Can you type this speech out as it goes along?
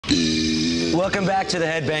Welcome back to the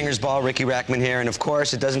Headbangers Ball. Ricky Rackman here, and of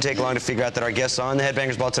course, it doesn't take long to figure out that our guests on the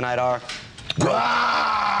Headbangers Ball tonight are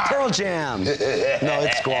Gwar! Pearl Jam. No,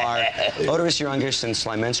 it's Gwar. Odoris Youngus and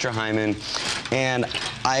Slimenstra Hyman. And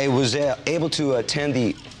I was able to attend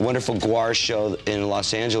the wonderful Gwar show in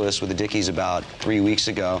Los Angeles with the Dickies about 3 weeks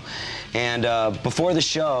ago. And before the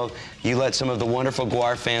show, you let some of the wonderful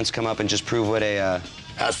Gwar fans come up and just prove what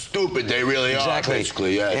how stupid they really are,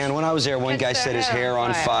 basically, yes. And when I was there, one guy set his hair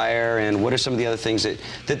on fire. And what are some of the other things that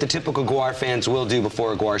the typical Gwar fans will do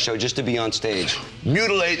before a Gwar show just to be on stage?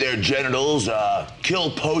 Mutilate their genitals,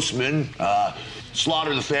 kill postmen,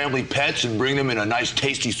 slaughter the family pets and bring them in a nice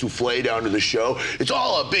tasty souffle down to the show. It's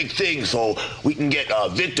all a big thing so we can get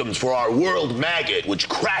victims for our world maggot, which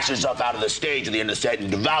crashes up out of the stage at the end of the set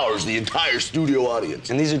and devours the entire studio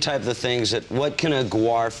audience. And these are type of the things that, what can a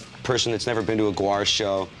Gwar person that's never been to a Gwar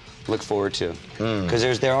show look forward to?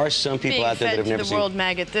 Because there are some people out there that have never seen. the world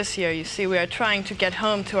maggot this year, you see, we are trying to get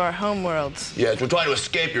home to our home worlds. Yes, we're trying to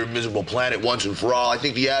escape your miserable planet once and for all. I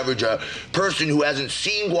think the average person who hasn't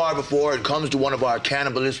seen Gwar before and comes to one of our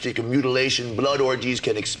cannibalistic and mutilation blood orgies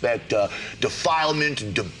can expect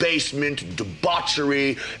defilement, debasement,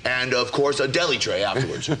 debauchery, and of course a deli tray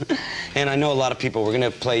afterwards. And I know a lot of people, we're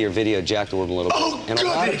going to play your video, Jack the World, a little bit. And a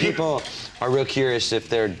lot of people are real curious if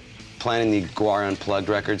they're planning the Gwar Unplugged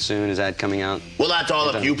record soon. Is that coming out? Well, that's all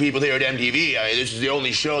of you people here at MTV. I mean, this is the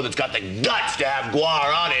only show that's got the guts to have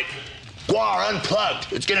Gwar on it. Gwar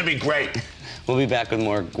Unplugged. It's going to be great. We'll be back with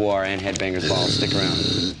more Gwar and Headbangers Ball. Stick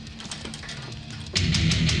around.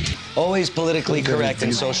 Always politically correct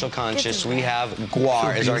and social conscious, we have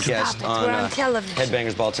Gwar as our guest on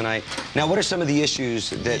Headbangers Ball tonight. Now, what are some of the issues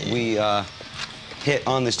that we hit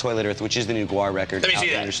on this Toilet Earth, which is the new Gwar record? Let me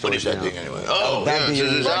see that. What is that thing anyway? Oh, yeah,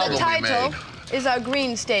 well, the title is our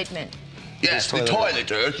green statement. Yes, the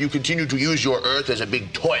Toilet Earth. You continue to use your Earth as a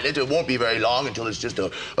big toilet. It won't be very long until it's just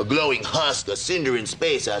a glowing husk, a cinder in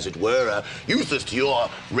space, as it were. Useless to your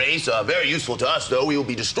race, very useful to us, though. We will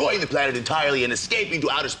be destroying the planet entirely and escaping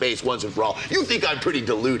to outer space once and for all. You think I'm pretty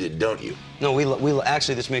deluded, don't you? No, we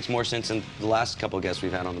actually, this makes more sense than the last couple of guests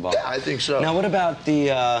we've had on the ball. Yeah, I think so. Now, what about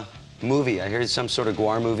the movie? I heard some sort of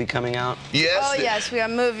Gwar movie coming out. Yes. Oh, yes, we are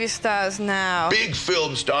movie stars now. Big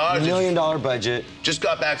film stars. $1 million budget. Just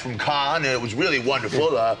got back from Cannes, and it was really wonderful.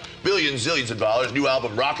 Billions, zillions of dollars. New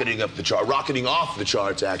album rocketing off the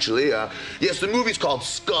charts, actually. Yes, the movie's called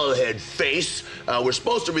Skullhead Face. We're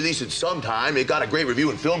supposed to release it sometime. It got a great review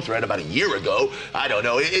in Film Thread about a year ago. I don't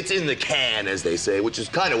know. It's in the can, as they say, which is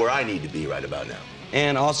kind of where I need to be right about now.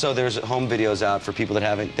 And also, there's home videos out for people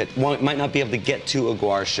that might not be able to get to a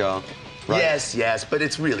Gwar show. Right? Yes, yes, but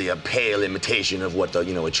it's really a pale imitation of what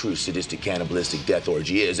a true sadistic, cannibalistic death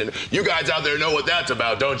orgy is. And you guys out there know what that's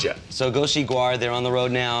about, don't you? So go see Gwar. They're on the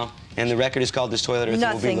road now. And the record is called This Toilet Earth.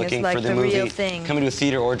 Nothing we'll be looking is like for the the movie real thing. coming to a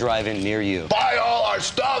theater or drive-in near you. Buy all our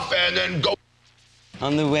stuff and then go.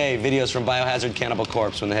 On the way, videos from Biohazard Cannibal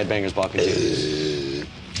Corpse when the Headbangers Ball continues.